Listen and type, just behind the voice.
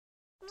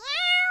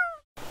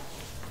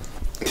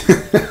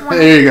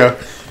There you go.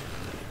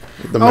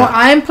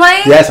 I'm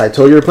playing? Yes, I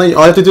told you you're playing.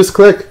 All you have to do is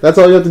click. That's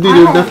all you have to do.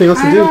 There's nothing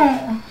else to do.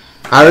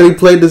 I already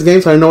played this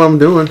game, so I know what I'm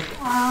doing.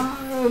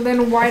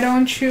 Then why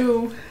don't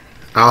you?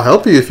 I'll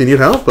help you if you need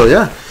help, but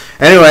yeah.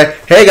 Anyway,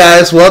 hey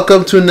guys,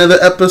 welcome to another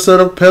episode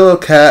of Pillow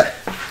Cat.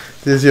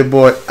 This is your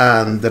boy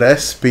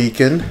Andres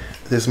speaking.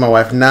 This is my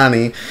wife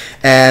Nani,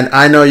 and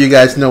I know you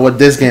guys know what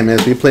this game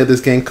is. We played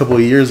this game a couple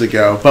of years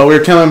ago, but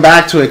we're coming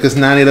back to it because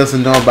Nani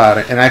doesn't know about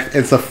it, and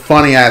it's a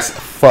funny ass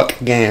fuck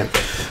game.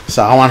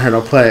 So I want her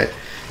to play it,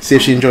 see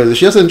if she enjoys it. If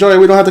she doesn't enjoy it,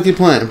 we don't have to keep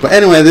playing. But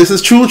anyway, this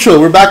is Chuchel.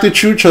 We're back to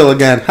Chuchel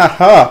again.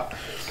 Haha.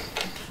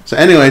 So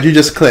anyway, you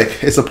just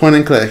click. It's a point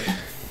and click.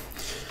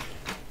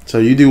 So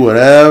you do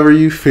whatever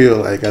you feel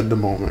like at the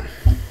moment.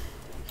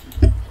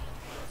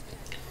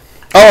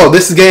 Oh,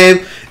 this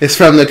game is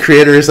from the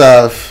creators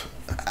of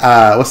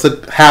what's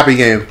the Happy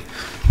game?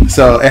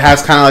 So it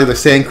has kind of like the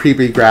same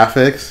creepy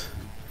graphics.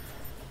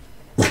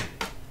 But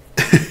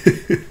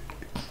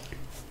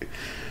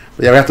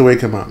yeah, we have to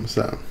wake him up.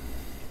 So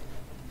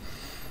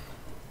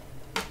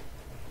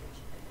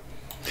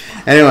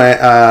anyway,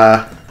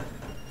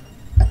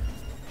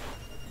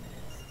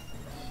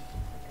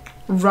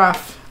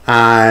 rough.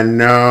 I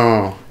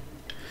know.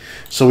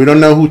 So we don't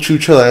know who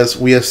Chuchel is.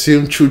 We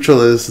assume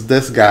Chuchel is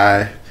this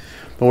guy,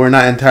 but we're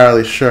not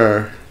entirely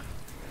sure.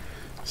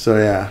 So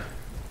yeah.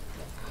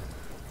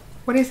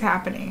 What is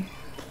happening?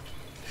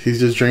 He's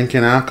just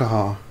drinking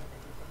alcohol.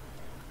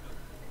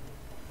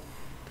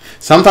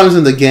 Sometimes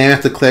in the game you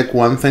have to click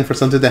one thing for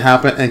something to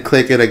happen and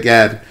click it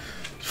again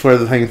for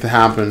the thing to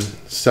happen.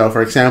 So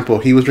for example,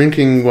 he was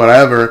drinking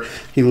whatever,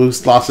 he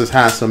lost his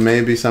hat, so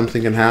maybe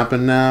something can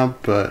happen now,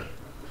 but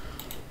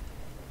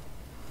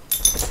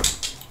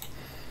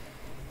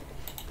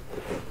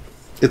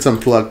it's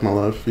unplugged, my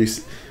love. You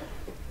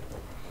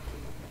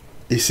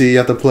see, you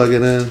have to plug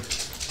it in.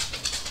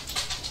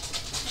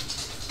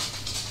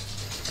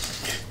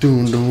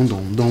 Doom, doom,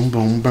 doom, doom,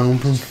 boom, boom,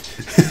 boom.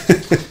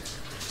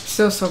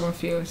 Still so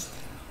confused.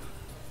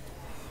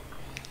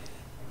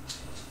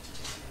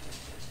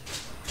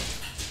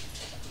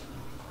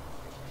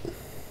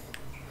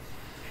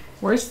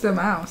 Where's the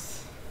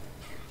mouse?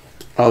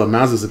 Oh, the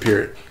mouse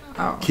disappeared.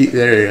 Oh.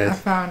 There it is. I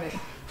found it.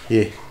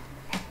 Yeah.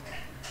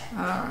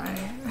 Alright.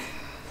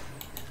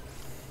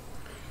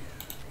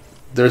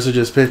 There's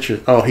just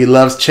pictures. Oh, he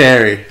loves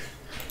cherry.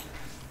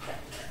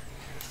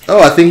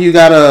 Oh, I think you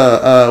got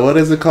a what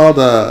is it called?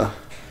 An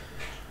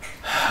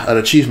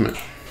achievement.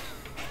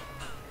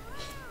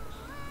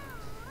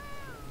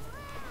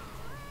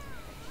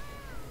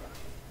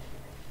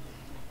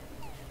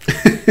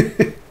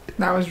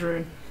 That was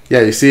rude.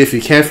 Yeah, you see, if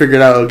you can't figure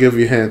it out, it'll give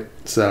you a hint.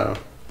 So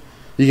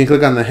you can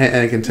click on the hint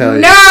and it can tell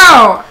you.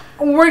 No!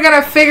 We're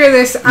gonna figure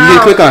this out. You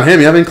can click on him.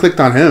 You haven't clicked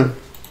on him.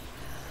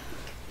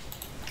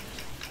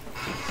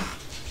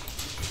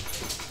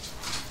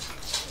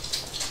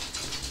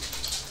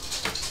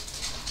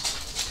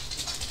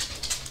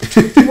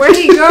 Where'd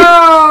he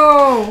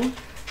go?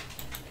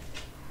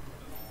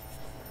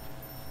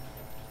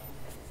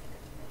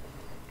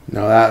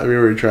 No, that we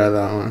already tried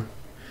that one.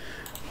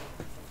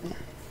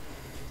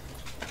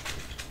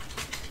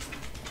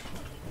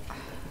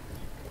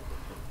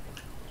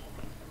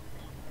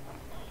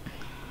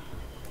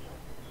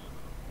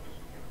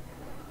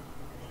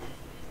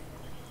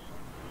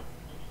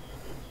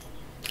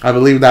 I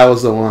believe that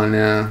was the one,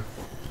 yeah.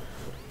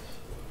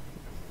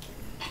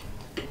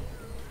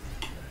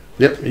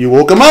 Yep, you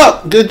woke him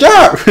up. Good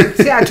job.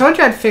 See, I told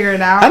you I'd figure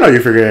it out. I know you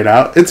figured it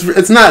out.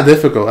 It's not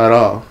difficult at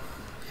all.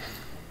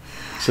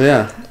 So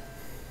yeah.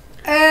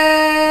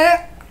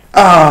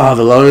 Oh,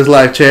 the love of his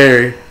life,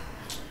 cherry.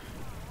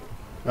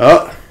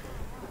 Oh.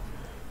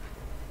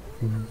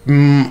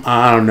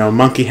 I don't know.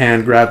 Monkey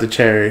hand grabbed the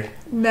cherry.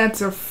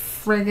 That's a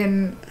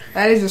friggin'...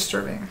 That is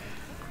disturbing.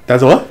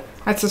 That's what?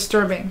 That's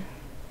disturbing.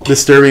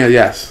 Disturbing,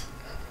 yes.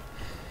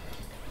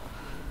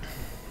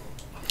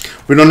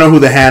 We don't know who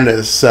the hand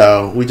is,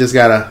 so we just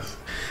gotta...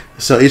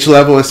 So each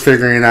level is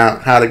figuring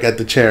out how to get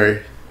the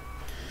cherry.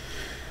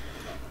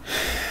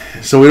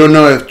 So we don't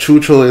know if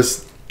Chuchel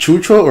is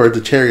Chuchel or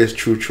the cherry is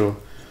Chuchel.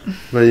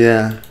 But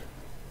yeah.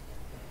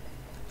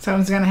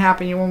 Something's gonna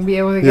happen. You won't be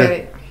able to get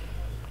it.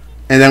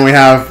 And then we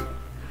have...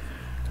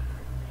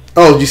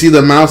 Oh, you see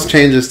the mouse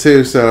changes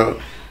too, so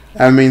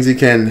that means you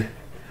can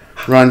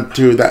run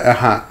through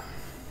that...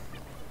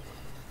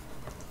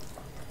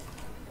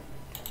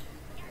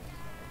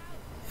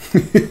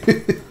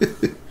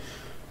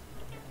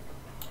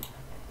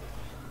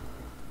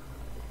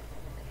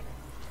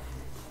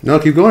 No,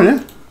 keep going,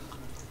 yeah?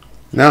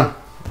 No.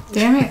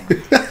 Damn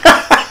it.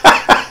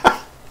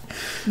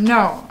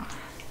 No.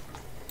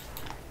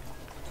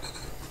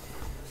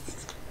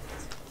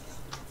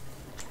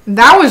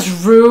 That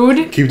was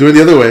rude. Keep doing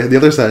the other way, the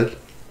other side.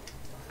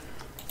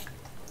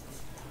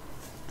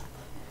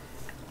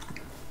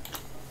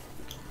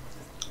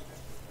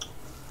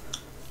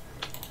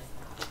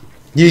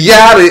 You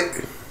got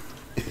it.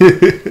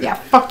 Yeah,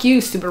 fuck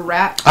you, stupid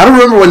rat. I don't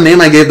remember what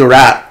name I gave the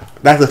rat.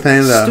 That's the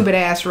thing, though. Stupid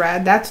ass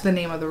rat. That's the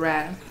name of the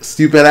rat.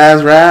 Stupid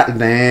ass rat?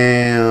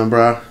 Damn,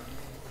 bro.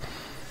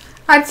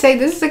 I'd say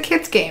this is a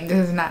kid's game.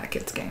 This is not a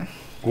kid's game.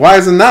 Why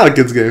is it not a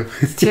kid's game?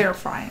 It's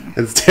terrifying.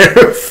 It's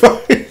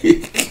terrifying.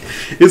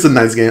 It's a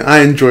nice game.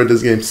 I enjoyed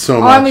this game so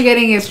much. All I'm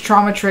getting is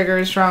trauma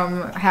triggers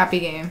from Happy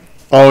Game.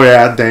 Oh,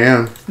 yeah,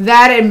 damn.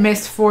 That and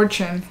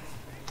Misfortune.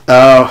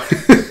 Oh,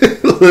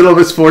 Little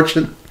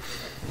Misfortune.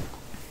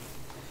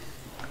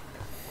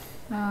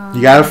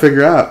 You gotta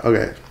figure out.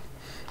 Okay.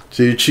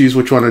 So you choose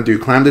which one to do.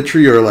 Climb the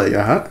tree or like,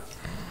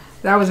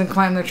 That wasn't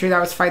climb the tree. That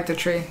was fight the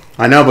tree.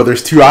 I know, but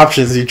there's two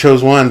options. You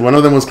chose one. One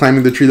of them was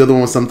climbing the tree. The other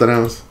one was something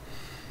else.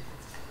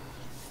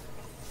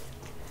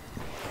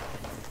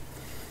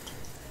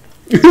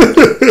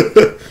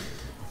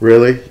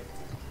 Really?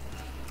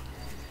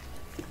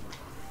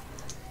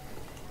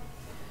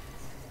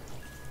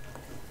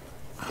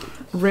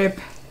 Rip.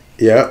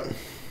 Yep.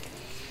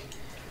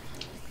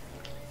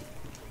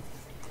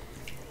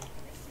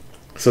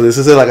 So this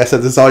is it. Like I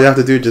said, this is all you have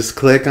to do. Just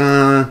click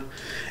on.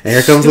 And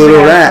here comes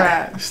little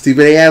rat.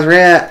 Stupid ass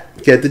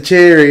rat. Get the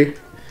cherry.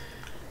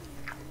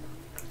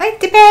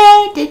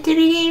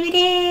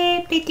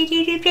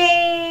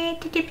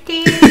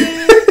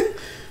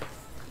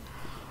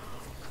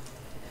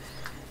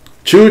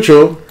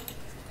 Chuchel.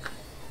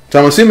 So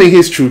I'm assuming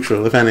he's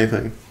Chuchel, if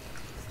anything.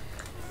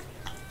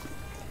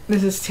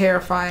 This is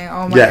terrifying.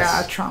 Oh my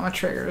god, trauma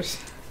triggers.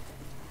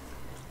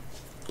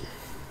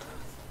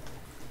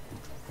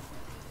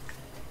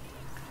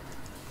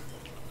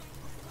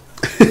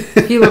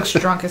 He looks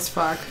drunk as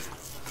fuck.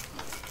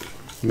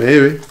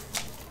 Maybe.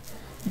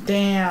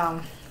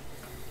 Damn.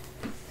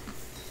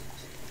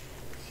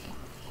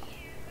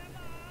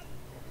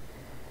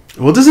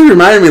 Well, does it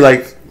remind me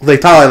like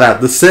talk like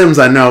that? The Sims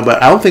I know,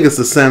 but I don't think it's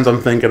The Sims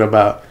I'm thinking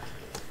about.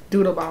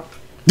 Doodlebop.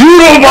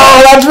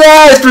 Doodleball, that's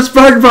right, for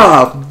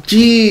SpongeBob.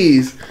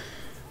 Jeez.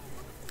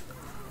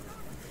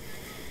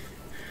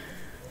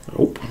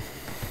 Nope.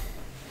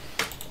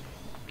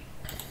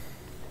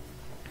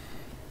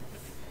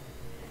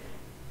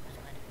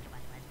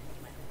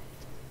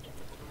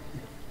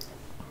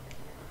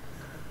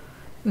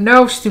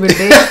 No, stupid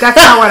bitch. That's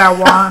not what I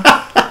want.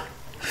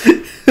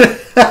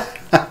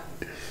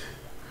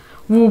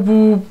 Woo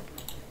woo.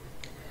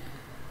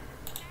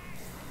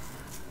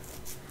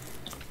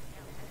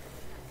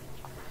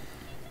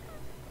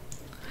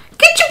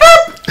 Get your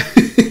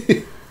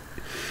poop!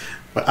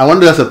 I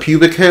wonder if that's a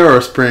pubic hair or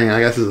a spring.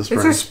 I guess it's a spring.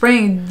 It's a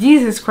spring.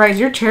 Jesus Christ,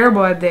 you're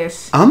terrible at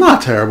this. I'm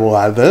not terrible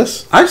at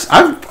this. I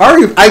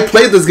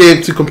played this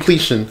game to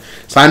completion,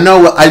 so I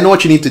know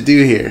what you need to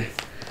do here.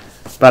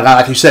 But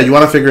like you said, you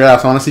want to figure it out.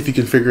 So I want to see if you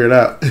can figure it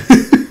out.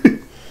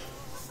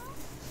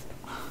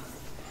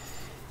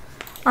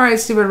 All right,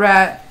 stupid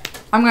rat.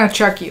 I'm gonna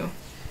chuck you.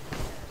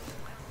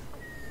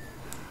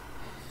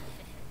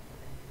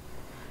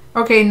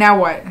 Okay, now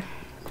what?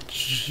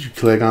 You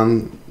click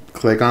on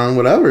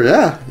whatever.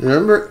 Yeah,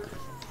 remember.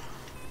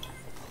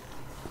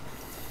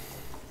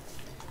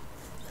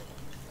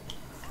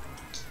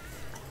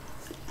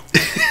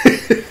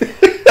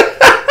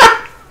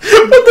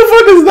 What the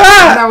fuck is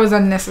that? That was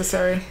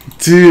unnecessary.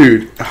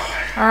 Dude.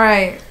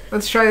 Alright,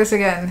 let's try this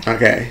again.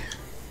 Okay.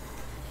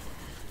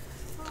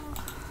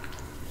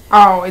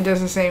 Oh, it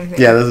does the same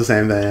thing. Yeah, it does the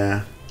same thing,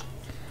 yeah.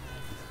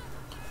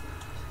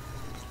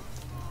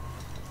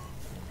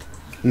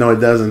 No,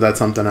 it doesn't. That's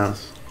something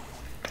else.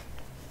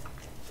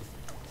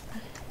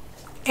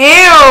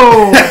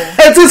 Ew!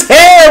 It's his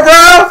hair,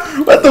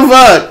 bro! What the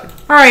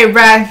fuck? Alright,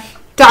 Brad.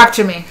 Talk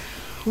to me.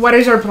 What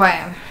is our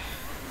plan?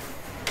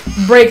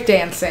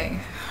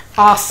 Breakdancing.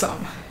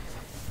 Awesome.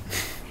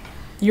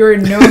 You're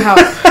no help.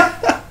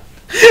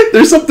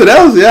 There's something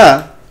else,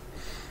 yeah.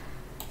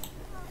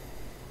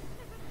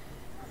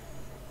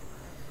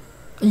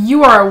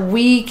 You are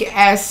weak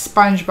as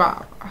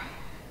SpongeBob.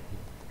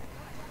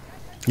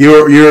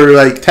 You're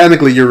like,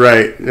 technically you're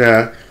right,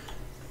 yeah.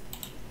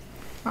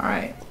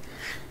 Alright.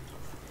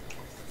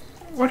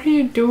 What are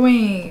you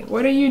doing?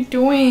 What are you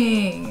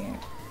doing?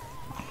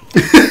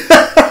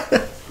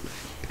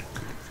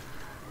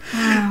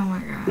 Oh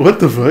my god. What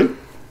the fuck?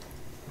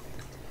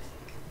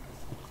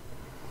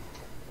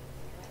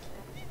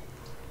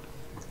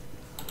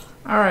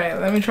 Alright,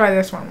 let me try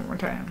this one more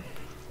time.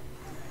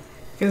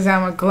 Because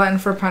I'm a glutton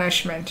for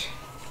punishment.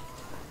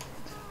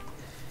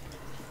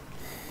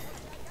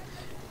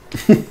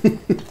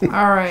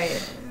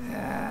 Alright.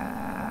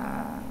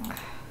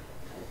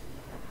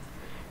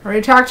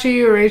 Already talked to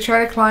you, already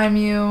tried to climb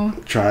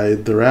you.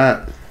 Tried the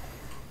rat.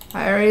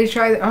 I already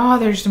tried. Oh,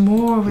 there's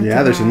more with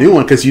Yeah, there's a new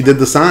one because you did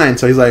the sign.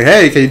 So he's like,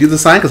 hey, can you do the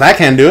sign? Because I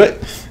can't do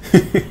it.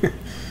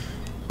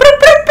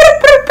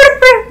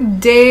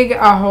 Dig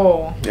a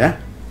hole. Yeah.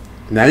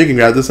 Now you can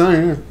grab the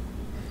sign, yeah.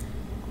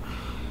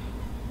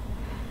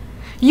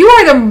 You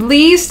are the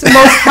least,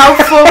 most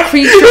helpful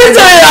creature. It's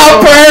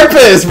on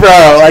purpose,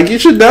 bro. Like, you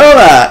should know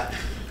that.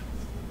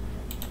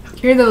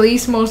 You're the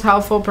least, most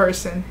helpful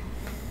person.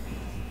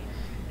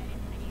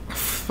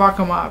 Fuck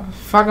him up.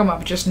 Fuck him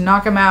up. Just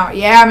knock him out.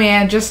 Yeah,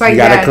 man. Just like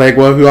that. You gotta click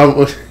what?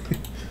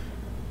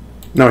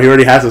 No, he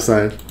already has a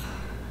sign.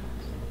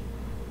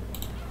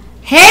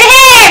 Hit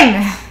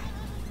him!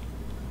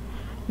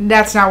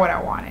 That's not what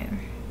I wanted.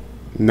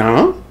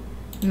 No?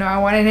 No, I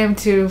wanted him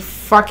to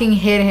fucking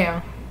hit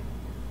him.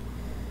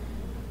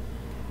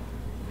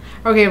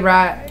 Okay,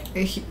 Rat.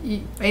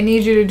 I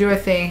need you to do a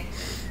thing.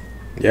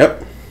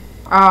 Yep.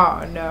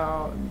 Oh,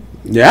 no.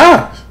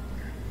 Yeah.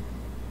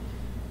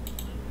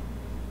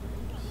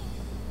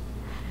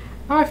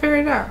 Oh, I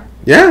figured it out.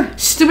 Yeah.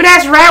 Stupid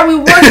ass rat, we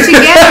work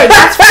together.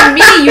 That's for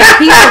me, you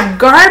piece of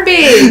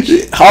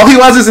garbage. All he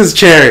wants is his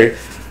cherry.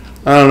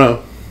 I don't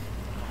know.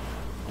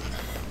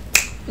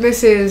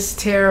 This is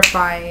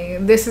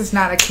terrifying. This is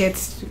not a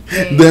kid's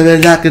game. Do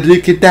you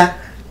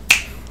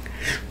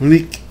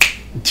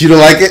don't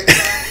like it?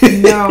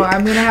 No,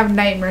 I'm gonna have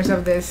nightmares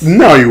of this.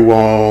 No, you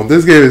won't.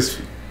 This game is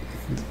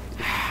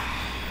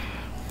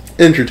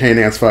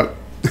entertaining as fuck.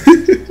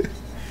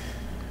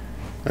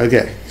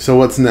 Okay, so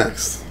what's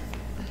next?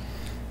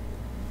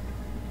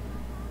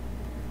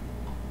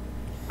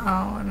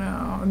 Oh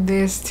no,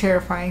 this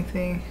terrifying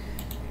thing.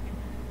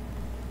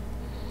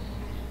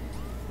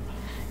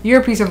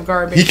 You're a piece of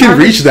garbage. He can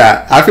reach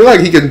that. I feel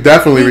like he can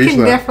definitely reach that. He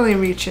can definitely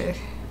reach it.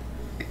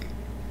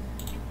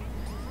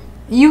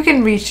 You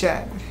can reach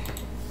that.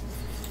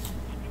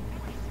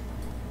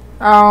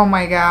 Oh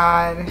my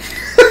god.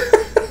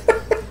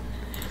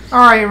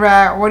 Alright,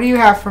 Rat, what do you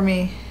have for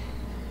me?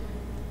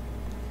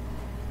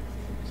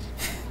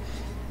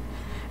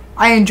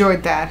 I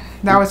enjoyed that.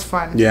 That was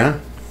fun. Yeah.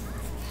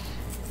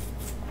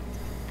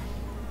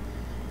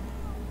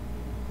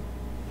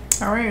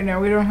 Alright, now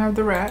we don't have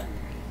the rat.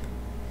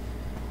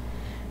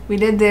 We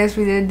did this,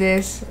 we did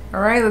this.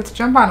 Alright, let's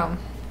jump on him.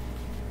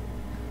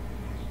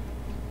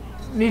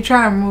 Are you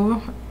trying to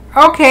move?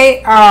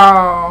 Okay,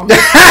 oh.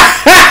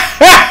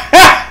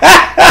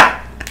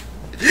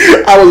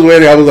 I was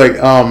waiting. I was like,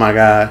 oh my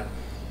god.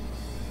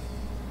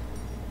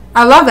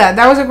 I love that.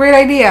 That was a great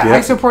idea. Yep.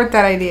 I support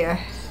that idea.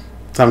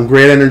 Some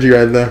great energy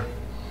right there.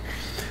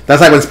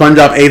 That's like when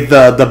SpongeBob ate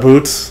the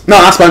boots. No,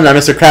 not SpongeBob.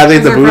 Mr. Krabs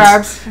ate the boots.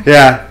 Krabs.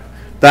 Yeah,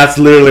 that's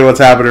literally what's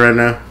happening right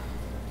now.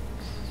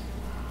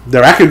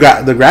 The rat could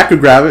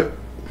grab it.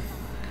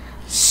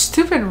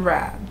 Stupid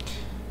rat.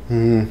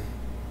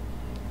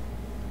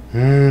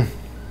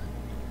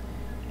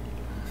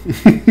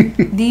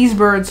 These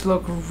birds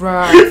look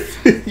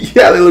rough.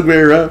 Yeah, they look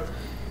very rough.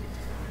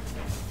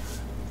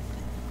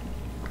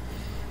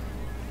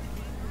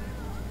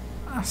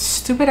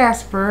 Stupid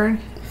ass bird.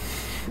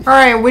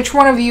 Alright, which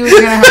one of you is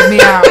gonna help me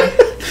out?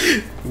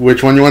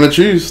 Which one you want to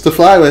choose to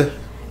fly with?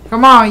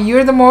 Come on,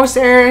 you're the most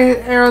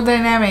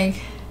aerodynamic.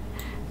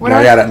 Now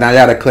you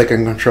gotta click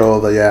and control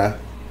the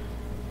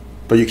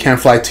but you can't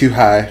fly too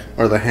high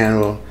or the hand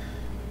will.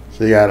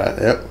 So you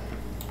gotta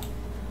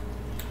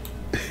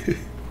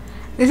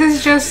This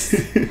is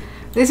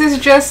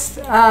just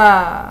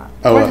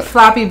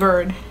Flappy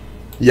Bird.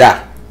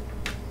 Yeah,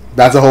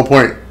 that's the whole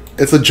point.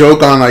 It's a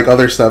joke on like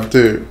other stuff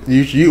too.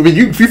 If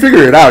you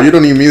figure it out, you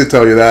don't need me to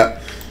tell you that.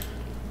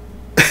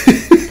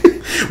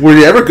 Were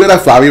you ever good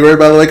at Flappy Bird,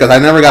 by the way? Because I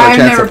never got a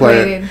chance to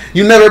play it.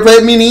 You never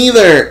played me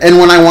neither. And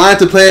when I wanted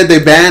to play it, they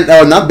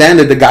not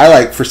banned it. The guy,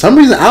 like, for some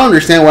reason, I don't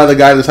understand why the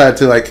guy decided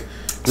to like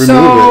remove it.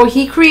 So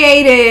he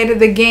created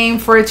the game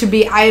for it to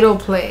be idle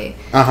play.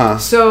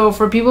 So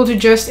for people to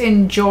just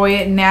enjoy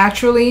it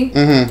naturally.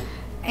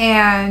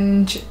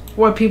 And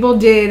what people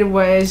did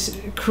was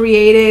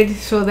created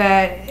so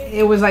that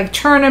it was like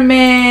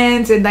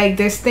tournaments and like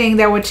this thing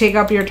that would take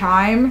up your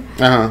time.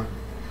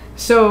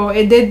 So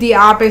it did the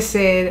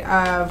opposite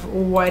of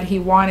what he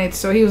wanted.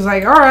 So he was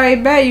like, all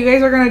right, bet you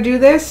guys are going to do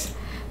this.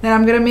 Then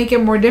I'm going to make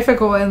it more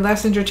difficult and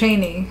less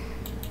entertaining.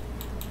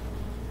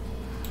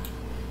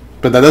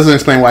 But that doesn't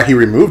explain why he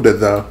removed it,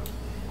 though.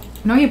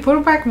 No, he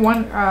put back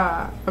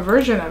a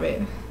version of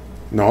it.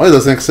 No, it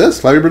doesn't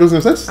exist. Flappy Bird doesn't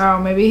exist. Oh,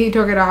 maybe he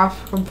took it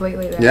off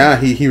completely then. Yeah,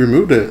 he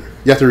removed it.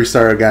 You have to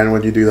restart again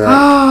when you do that.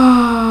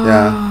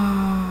 Yeah.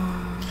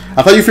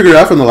 I thought you figured it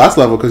out from the last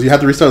level because you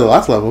had to restart the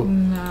last level.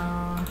 No.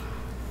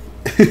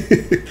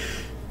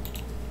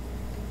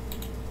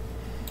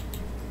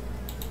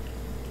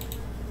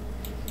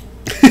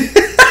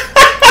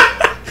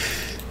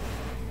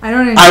 I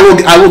don't.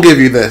 I will give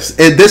you this.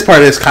 This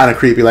part is kind of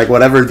creepy. Like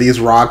whatever these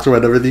rocks or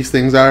whatever these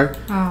things are.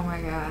 Oh my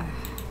god.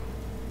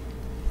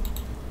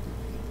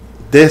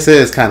 This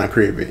is kind of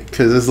creepy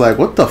because it's like,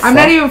 what the fuck? I'm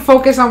not even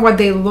focused on what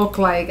they look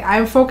like.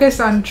 I'm focused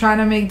on trying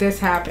to make this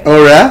happen.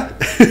 Oh yeah?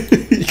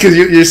 Because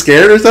you're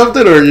scared or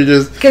something, or you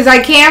just? Because I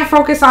can't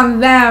focus on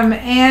them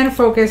and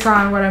focus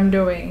on what I'm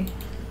doing.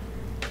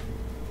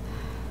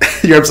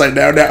 You're upside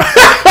down now.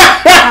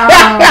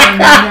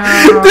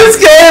 Oh no! This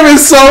game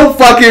is so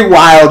fucking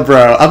wild,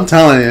 bro. I'm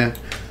telling you.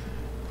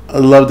 I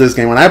love this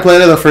game. When I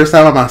played it the first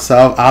time by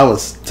myself, I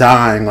was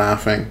dying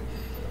laughing.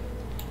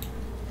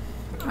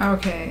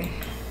 Okay.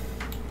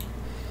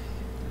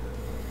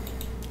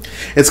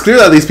 It's clear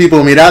that these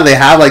people, Mira, they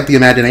have like the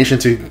imagination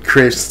to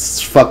create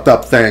fucked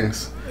up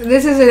things.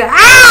 This is an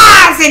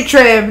acid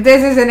trip.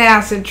 This is an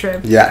acid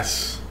trip.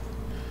 Yes.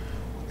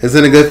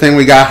 Isn't it a good thing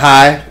we got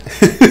high?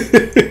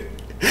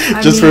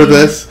 For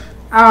this.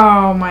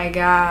 Oh my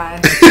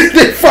god.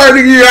 They're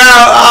farting you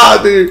out. Ah,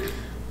 dude.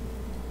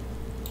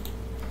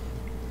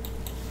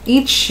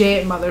 Eat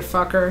shit,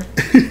 motherfucker.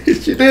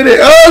 She did it.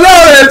 Oh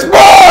no, there's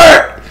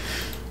more!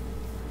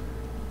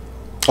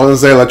 I was gonna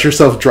say, let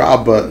yourself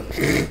drop, but...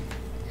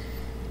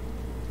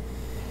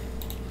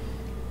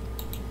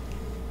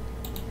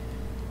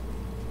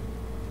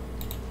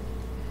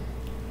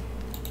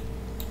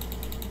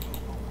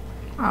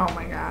 Oh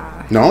my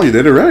god. No, you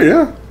did it right,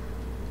 yeah.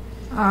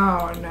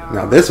 Oh no.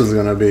 Now this was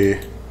gonna be...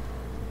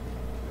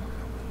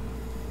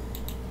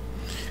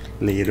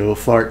 little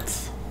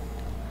farts.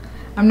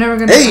 I'm never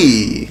gonna...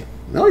 Hey!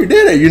 No, you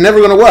did it. You're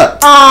never gonna what?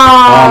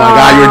 Oh my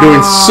god, you were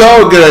doing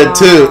so good,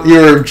 too.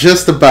 You were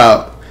just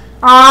about...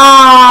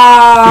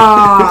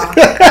 Ah!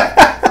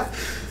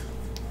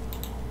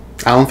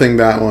 I don't think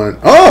that one...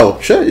 Oh,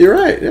 shit, you're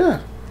right,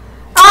 yeah.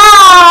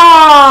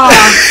 Ah!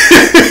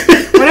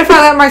 What if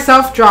I let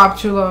myself drop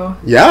too low?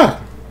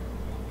 Yeah.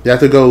 You have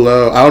to go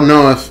low. I don't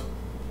know if...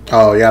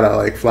 Oh, you gotta,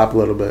 like, flap a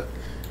little bit.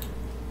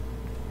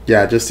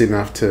 Yeah, just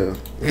enough to...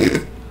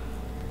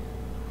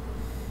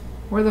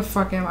 Where the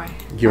fuck am I?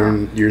 You're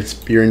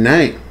in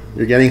night.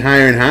 You're getting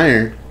higher and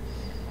higher.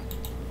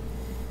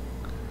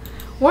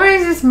 Where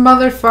is this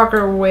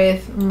motherfucker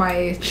with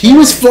my... He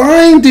was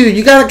flying, dude.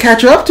 You gotta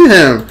catch up to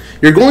him.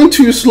 You're going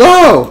too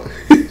slow.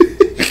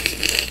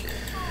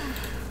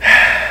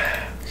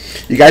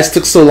 You guys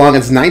took so long.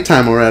 It's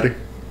nighttime already.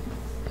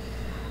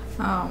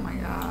 Oh my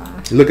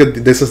god. Look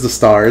at this is the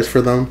stars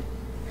for them.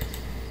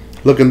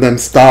 Look at them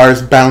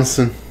stars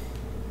bouncing.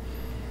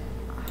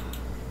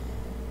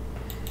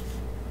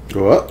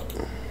 Go up.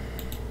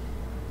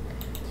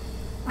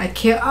 I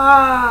can't...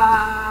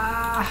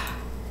 Ah!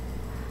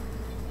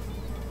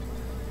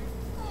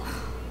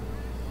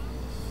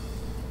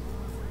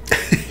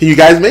 You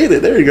guys made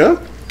it. There you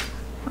go.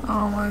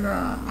 Oh my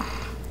god.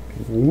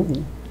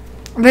 Ooh.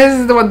 This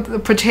is what the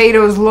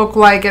potatoes look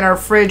like in our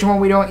fridge when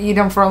we don't eat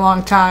them for a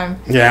long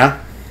time. Yeah.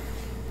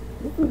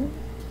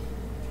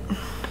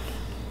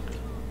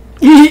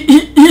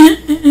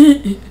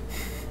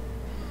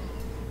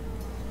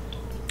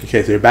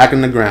 Okay, so you're back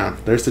in the ground.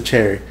 There's the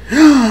cherry.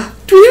 I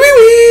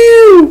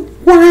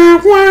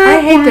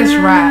hate this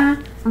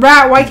rat.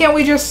 Rat, why can't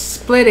we just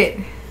split it?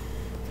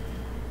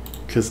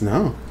 Because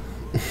no.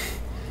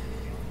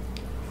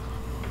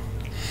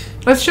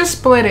 Let's just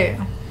split it.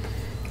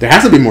 There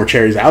has to be more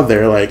cherries out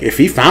there. Like, if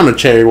he found a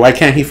cherry, why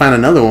can't he find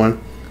another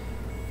one?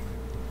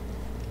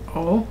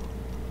 Oh.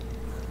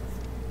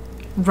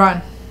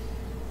 Run.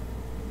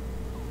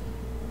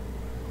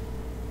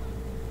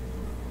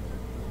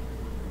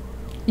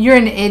 You're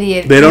an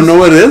idiot. They don't know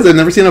what it is. They've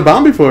never seen a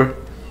bomb before.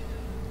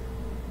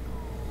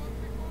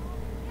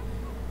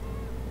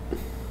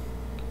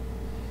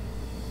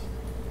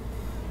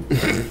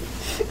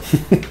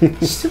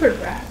 Stupid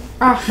rat.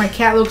 Oh, my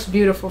cat looks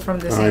beautiful from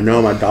this angle. I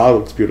know, my dog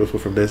looks beautiful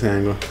from this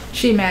angle.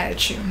 She mad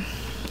at you.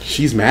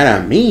 She's mad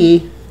at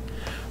me.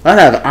 What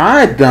have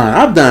I done?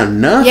 I've done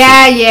nothing.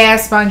 Yeah,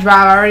 SpongeBob.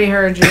 I already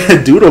heard you.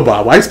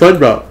 Doodlebob. Why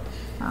SpongeBob?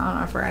 I don't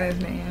know. I forgot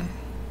his name.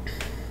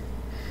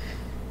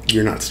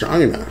 You're not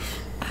strong enough.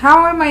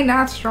 How am I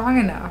not strong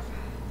enough?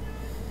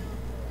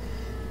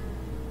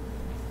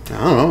 I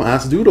don't know.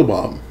 Ask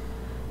Doodlebob.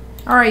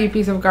 Alright, you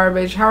piece of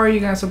garbage. How are you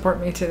going to support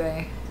me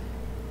today?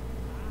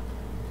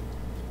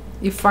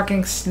 You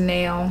fucking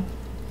snail.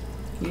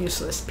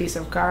 Useless piece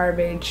of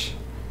garbage.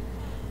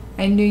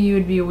 I knew you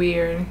would be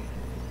weird.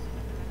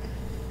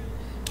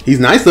 He's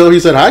nice though. He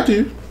said hi to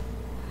you.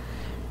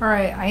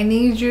 Alright, I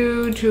need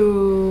you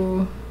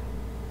to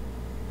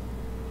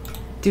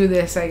do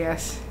this, I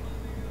guess.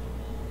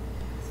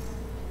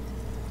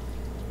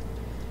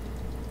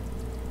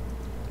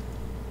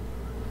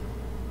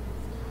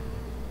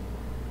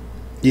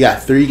 You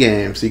got 3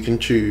 games. You can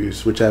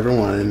choose whichever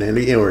one in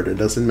any order.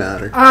 Doesn't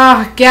matter.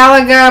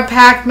 Galaga,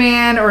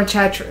 Pac-Man, or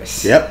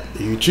Tetris. Yep.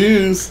 You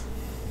choose.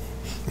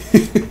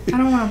 I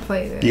don't want to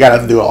play this. You gotta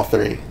have to do all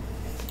 3.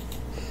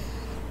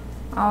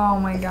 Oh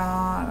my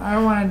god. I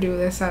don't want to do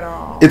this at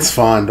all. It's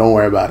fun. Don't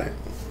worry about it.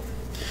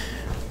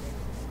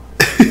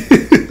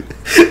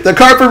 The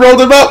carpet rolled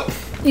him up.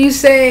 You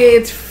say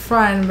it's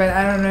fun, but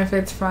I don't know if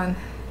it's fun.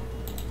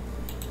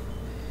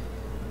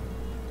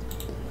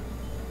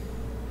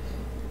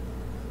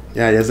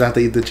 Yeah, you just have to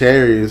eat the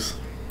cherries.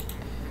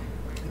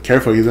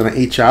 Careful, he's gonna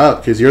eat you up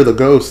because you're the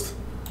ghost.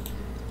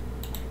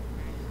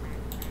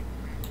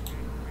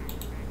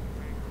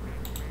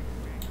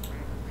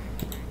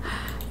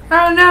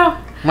 Oh no!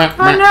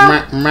 Oh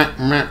no!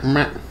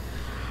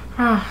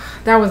 Oh,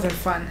 that wasn't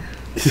fun.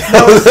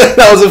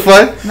 That wasn't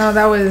fun? No,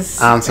 that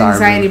was I'm sorry,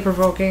 anxiety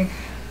provoking.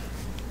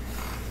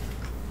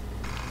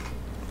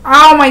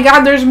 Oh my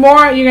god, there's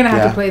more. You're gonna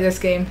have to play this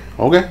game.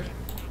 Okay.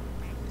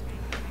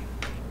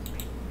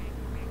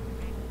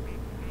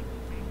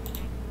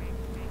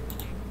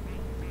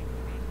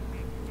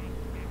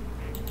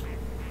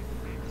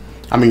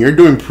 I mean, you're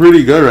doing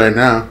pretty good right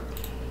now.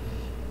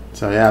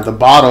 So yeah, the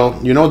bottle.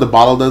 You know what the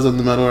bottle does in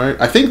the middle, right?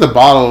 I think the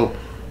bottle.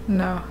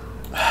 No.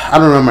 I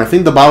don't remember. I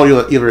think the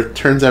bottle either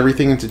turns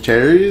everything into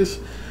cherries,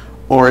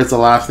 or it's the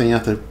last thing you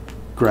have to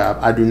grab.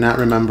 I do not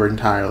remember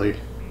entirely.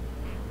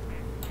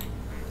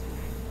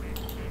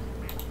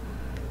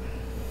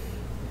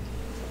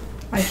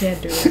 I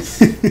can't do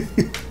this.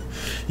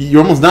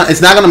 You're almost done.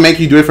 It's not gonna make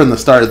you do it from the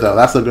start though.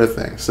 That's a good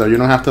thing. So you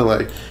don't have to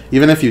like.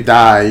 Even if you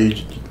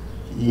die,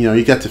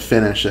 you get to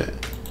finish it.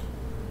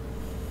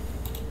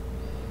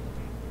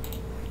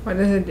 What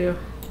does it do?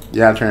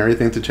 Yeah, turn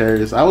everything to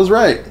cherries. I was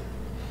right.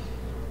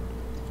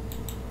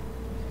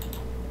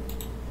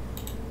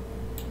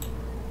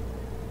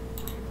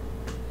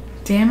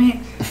 Damn it.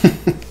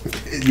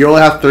 You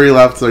only have 3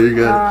 left, so you're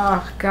good.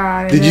 Oh,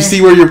 God. Did you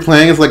see where you're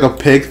playing? It's like a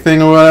pig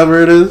thing or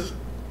whatever it is?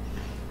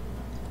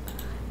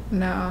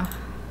 No.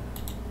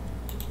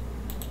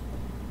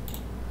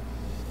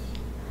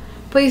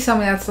 Please tell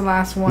me that's the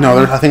last one. No,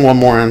 there's I think one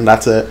more and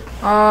that's it.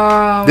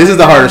 Oh. This is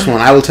the hardest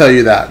one. I will tell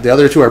you that. The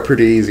other 2 are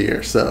pretty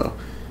easier, so.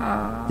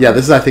 Yeah,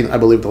 this is I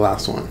believe the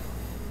last one.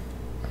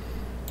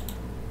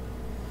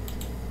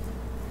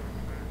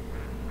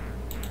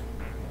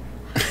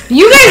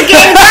 You guys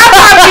gave up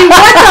on me.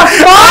 What the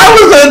fuck? I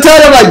was gonna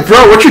tell him like,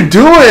 bro, what you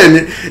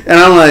doing? And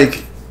I'm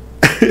like,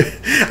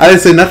 I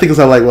didn't say nothing because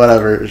I'm like,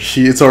 whatever.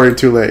 It's already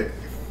too late.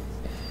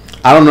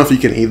 I don't know if you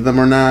can eat them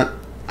or not.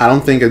 I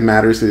don't think it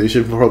matters because you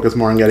should focus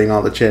more on getting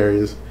all the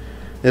cherries,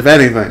 if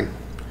anything.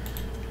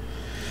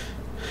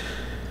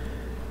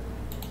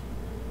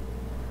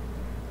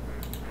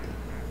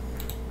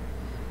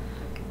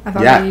 I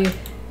thought I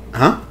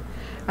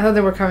thought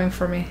they were coming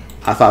for me.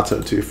 I thought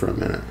so too for a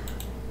minute.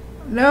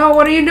 No,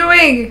 what are you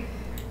doing?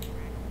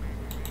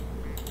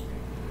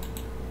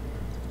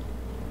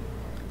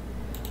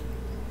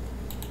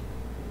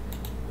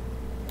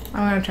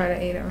 I'm gonna try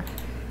to eat him.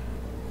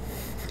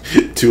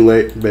 Too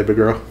late, baby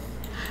girl.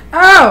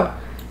 Oh!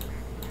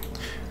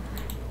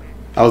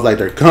 I was like,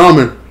 they're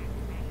coming.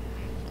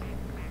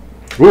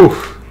 Woo.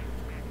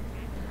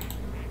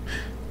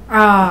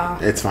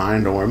 It's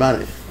fine. Don't worry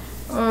about it.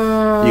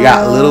 You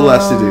got a little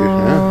less to do.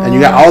 Yeah? And you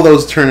got all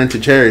those turn into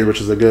cherries,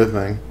 which is a good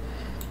thing.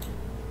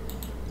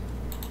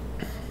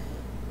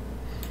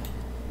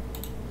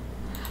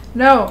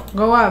 No,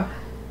 go up.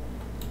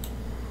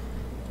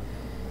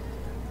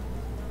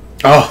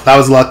 Oh, that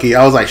was lucky.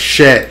 I was like,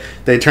 shit.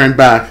 They turned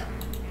back.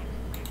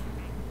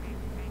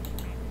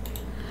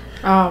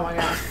 Oh my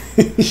god.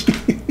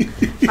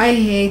 I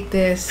hate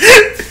this.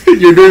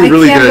 You're doing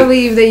really good. I can't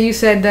believe that you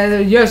said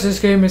that. Yes, this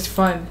game is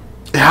fun.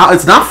 How?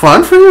 It's not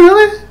fun for you,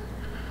 really?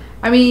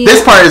 I mean,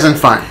 this part isn't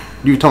fun.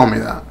 You told me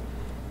that.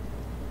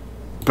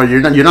 But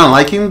you're not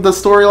liking the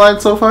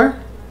storyline so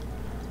far?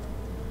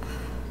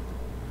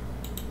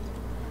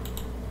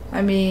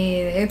 I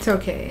mean, it's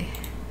okay.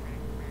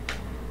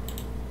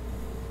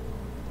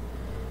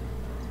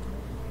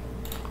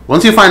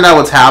 Once you find out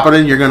what's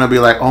happening, you're gonna be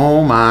like,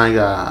 oh my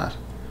god.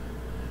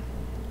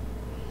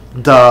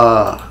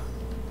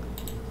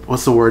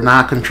 What's the word?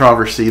 Not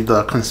controversy,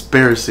 the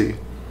conspiracy.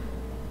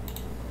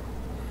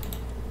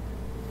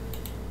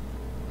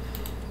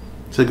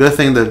 It's a good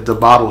thing that the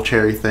bottle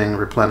cherry thing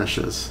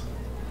replenishes.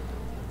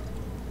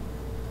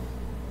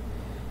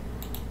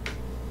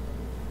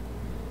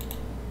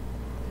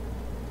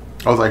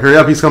 I was like, hurry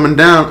up, he's coming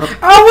down.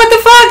 Oh, what the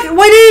fuck?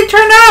 Why did it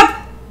turn up?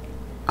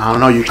 I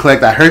don't know, you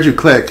clicked. I heard you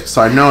click,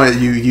 so I know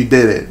you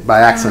did it by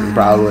accident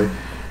probably.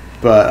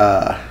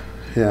 But,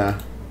 yeah.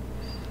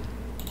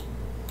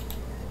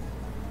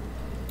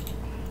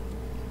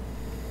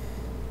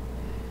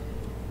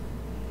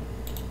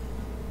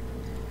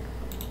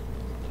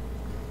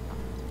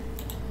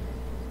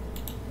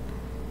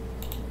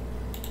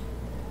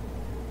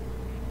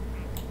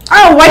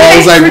 Oh, what I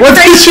was like, what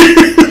did you...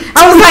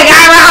 I was like,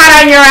 I'm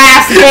hot on your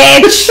ass,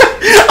 bitch.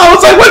 I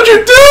was like, what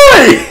you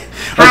doing?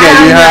 Okay,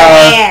 you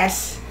have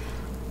ass.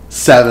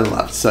 7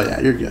 left. So yeah,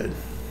 you're good.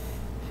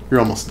 You're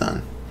almost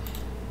done.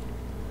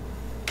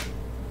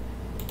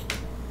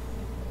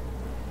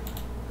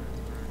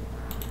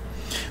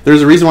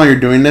 There's a reason why you're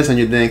doing this and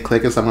you didn't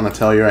click it, so I'm going to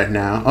tell you right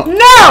now. Oh.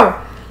 No!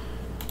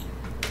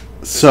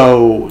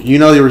 So, you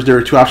know there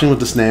were 2 options with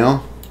the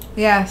snail?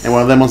 Yes. And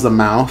one of them was the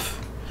mouth.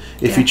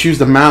 If you choose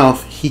the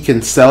mouth, he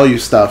can sell you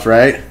stuff,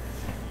 right?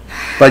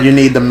 But you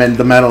need the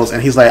medals.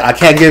 And he's like, I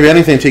can't give you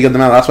anything until you get the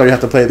medal. That's why you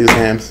have to play these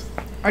games.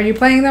 Are you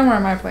playing them or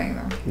am I playing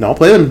them? No,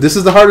 play them. This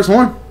is the hardest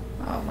one.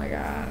 Oh my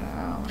god.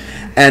 Oh my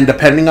god. And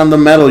depending on the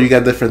medal, you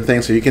get different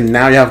things. So you can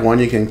now you have one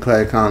you can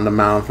click on the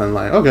mouth and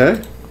like,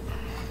 okay.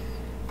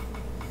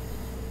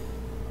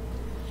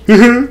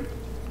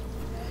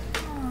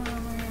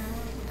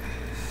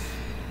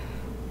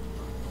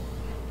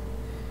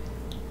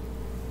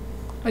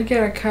 I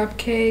get a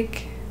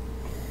cupcake.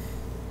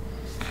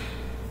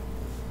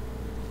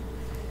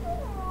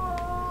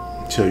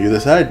 So you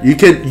decide. You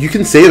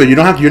can save it. You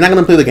don't have to, you're not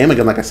gonna play the game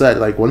again. Like I said,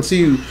 like once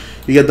you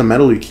get the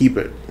medal, you keep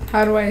it.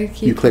 How do I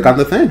keep? You click on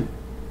the thing.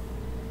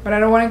 But I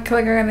don't want to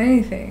click on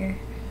anything.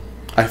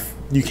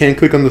 You can't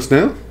click on the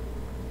snail.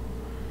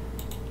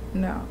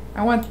 No,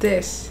 I want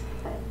this.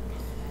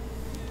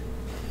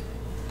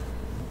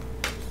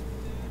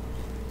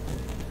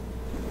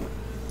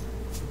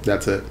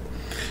 That's it.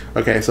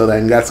 Okay, so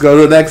then let's go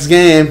to the next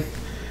game.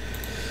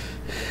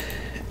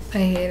 I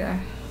hate it.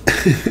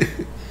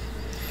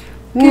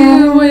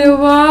 Give me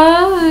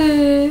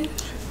what?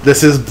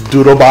 This is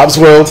Doodle Bob's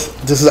world.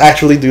 This is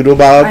actually Doodle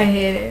Bob. I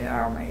hate it.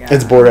 Oh my god.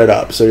 It's boarded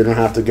up, so you don't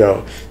have to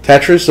go.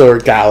 Tetris or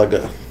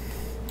Galaga?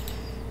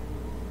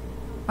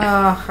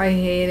 Oh, I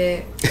hate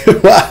it.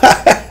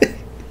 Why?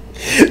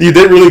 You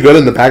did really good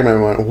in the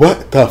Pac-Man one.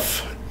 What the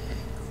f...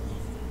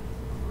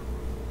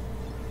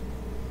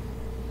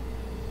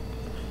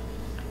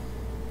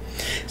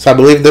 So I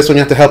believe this one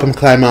you have to help him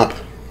climb up.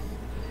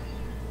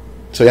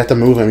 So you have to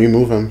move him. You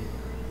move him.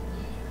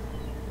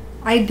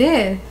 I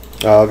did.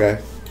 Oh, okay.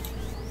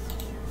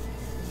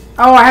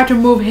 Oh, I have to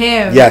move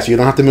him. Yes, you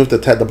don't have to move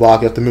the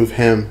block. You have to move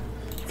him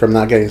from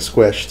not getting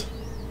squished.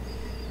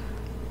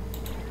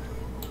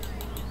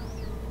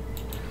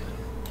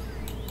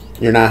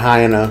 You're not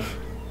high enough.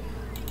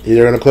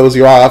 They're going to close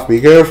you off. Be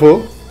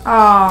careful.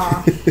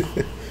 Aw.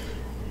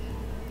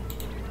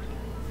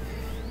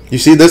 You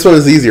see, this one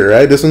is easier,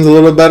 right? This one's a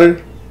little bit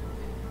better.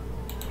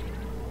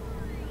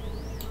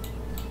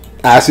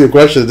 I ask you a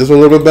question. Is this one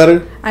a little bit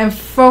better? I'm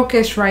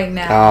focused right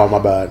now. Oh, my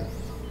bad.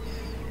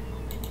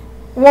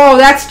 Whoa,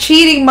 that's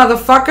cheating,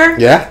 motherfucker.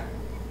 Yeah?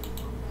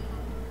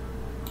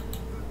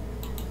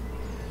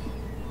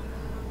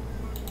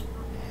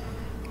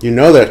 You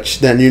know that.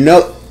 Then you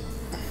know.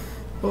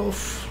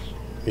 Oof.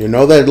 You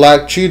know they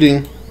like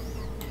cheating.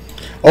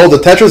 Oh, the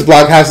Tetris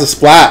block has the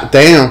splat.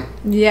 Damn.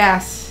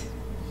 Yes.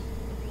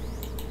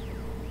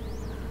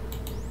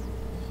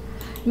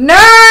 No!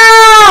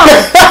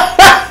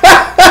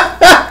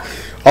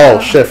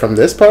 Oh, shit. From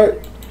this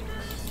part?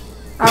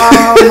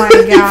 Oh, my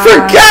God.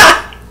 Forgot!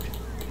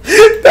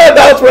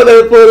 That's where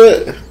they put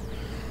it.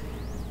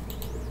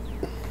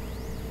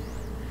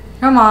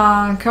 Come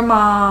on, come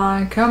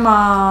on, come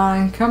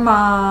on, come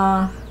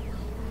on.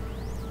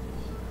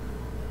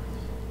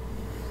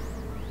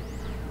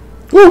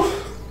 Woo!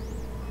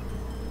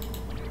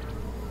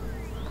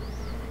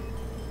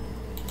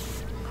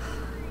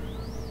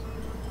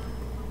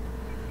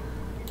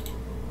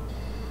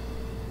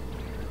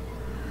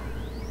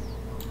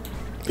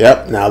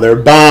 Yep, now they're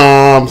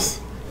bombs.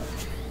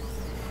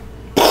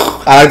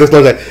 I like this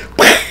noise.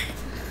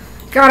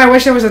 God, I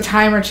wish there was a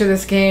timer to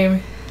this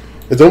game.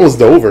 It's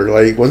almost over.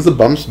 Like, once the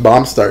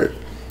bombs start,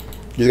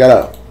 you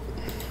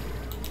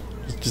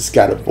just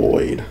gotta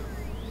avoid.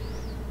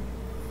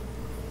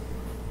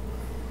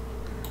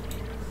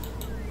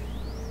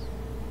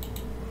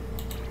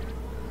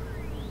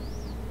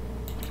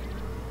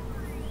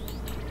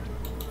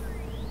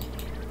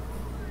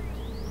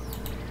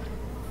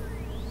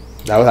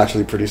 That was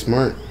actually pretty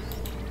smart.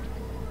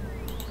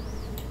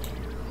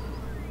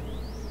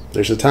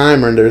 There's a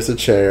timer and there's a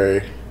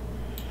cherry.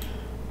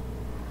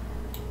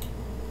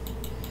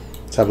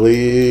 So I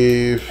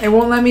believe... It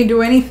won't let me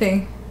do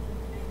anything.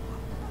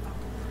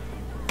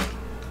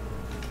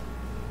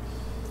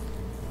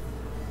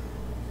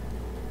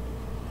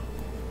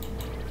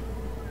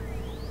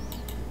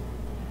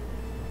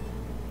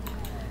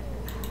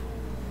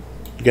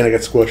 You're gonna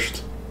get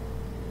squished.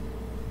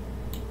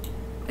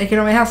 I can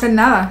only hacer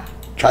nada.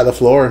 Try the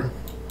floor.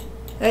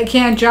 I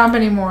can't jump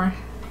anymore.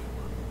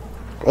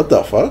 What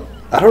the fuck?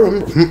 I don't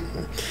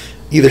remember.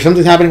 Either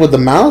something's happening with the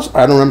mouse,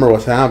 or I don't remember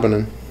what's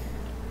happening.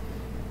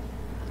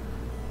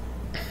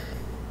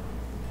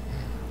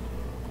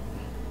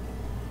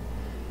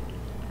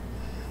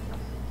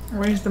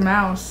 Where's the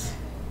mouse?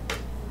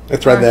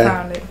 It's right there. I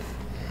found it.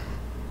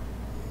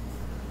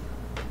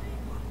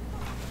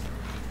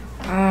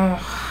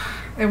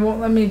 Oh, it won't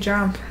let me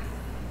jump.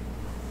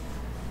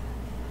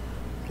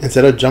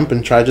 Instead of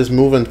jumping, try just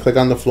moving. Click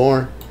on the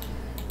floor.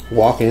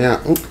 Walking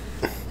out. Oop.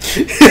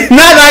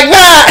 Not like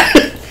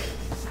that!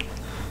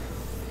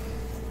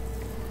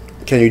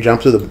 Can you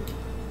jump to the...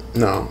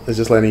 No, it's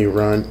just letting you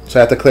run. So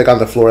I have to click on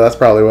the floor. That's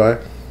probably why.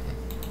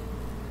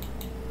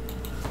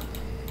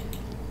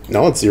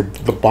 No, it's the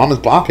bomb is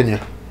blocking you.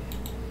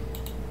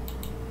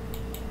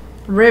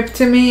 Rip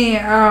to me.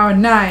 Oh,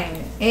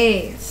 9,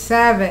 8,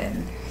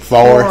 7,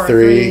 4,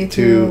 3,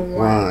 2,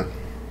 1.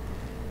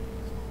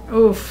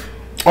 Oof.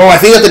 Oh, I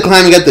think you have to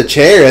climb and get the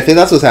chair. I think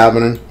that's what's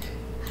happening.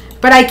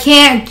 But I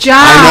can't jump.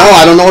 I know.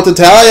 I don't know what to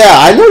tell you.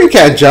 I know you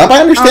can't jump.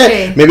 I understand.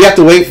 Okay. Maybe you have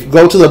to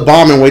go to the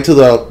bomb and wait till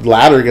the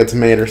ladder gets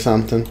made or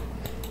something.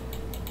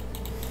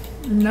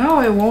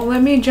 No, it won't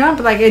let me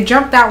jump. Like, it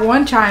jumped that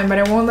one time, but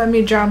it won't let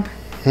me jump.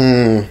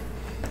 I'm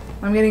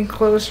getting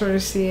closer to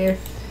see if...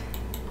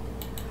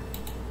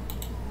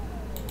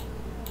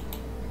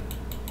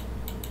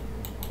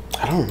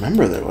 I don't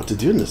remember what to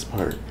do in this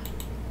part.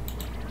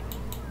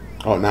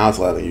 Oh, now it's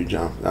letting you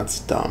jump. That's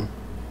dumb.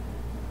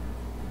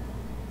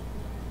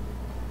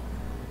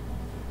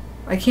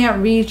 I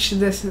can't reach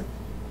this.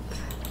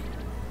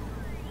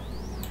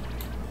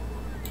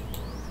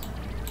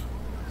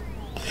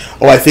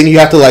 Oh, I think you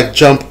have to like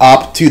jump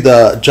up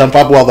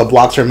while the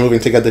blocks are moving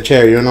to get the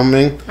chair. You know what I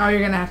mean? Oh,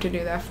 you're gonna have to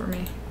do that for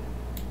me.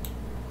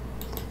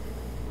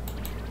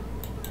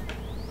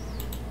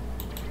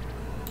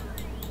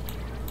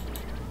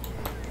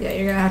 Yeah,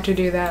 you're gonna have to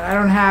do that. I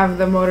don't have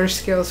the motor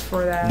skills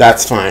for that.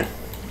 That's fine.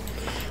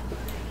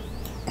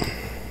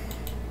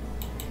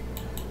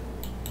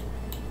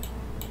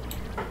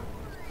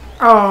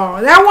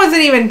 Oh, that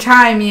wasn't even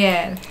time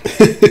yet.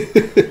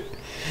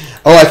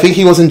 Oh, I think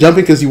he wasn't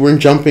jumping because you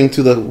weren't jumping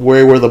to the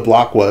where the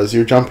block was.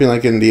 You're jumping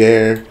like in the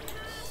air.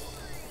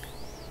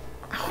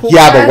 What?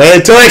 Yeah, but wait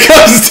until it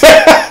comes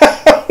down.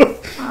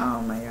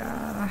 Oh my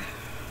god.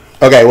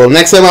 Okay, well,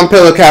 next time on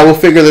Pillow Cat, we'll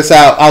figure this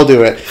out. I'll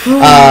do it.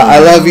 I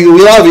love you.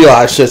 We love you,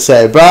 I should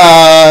say.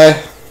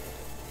 Bye.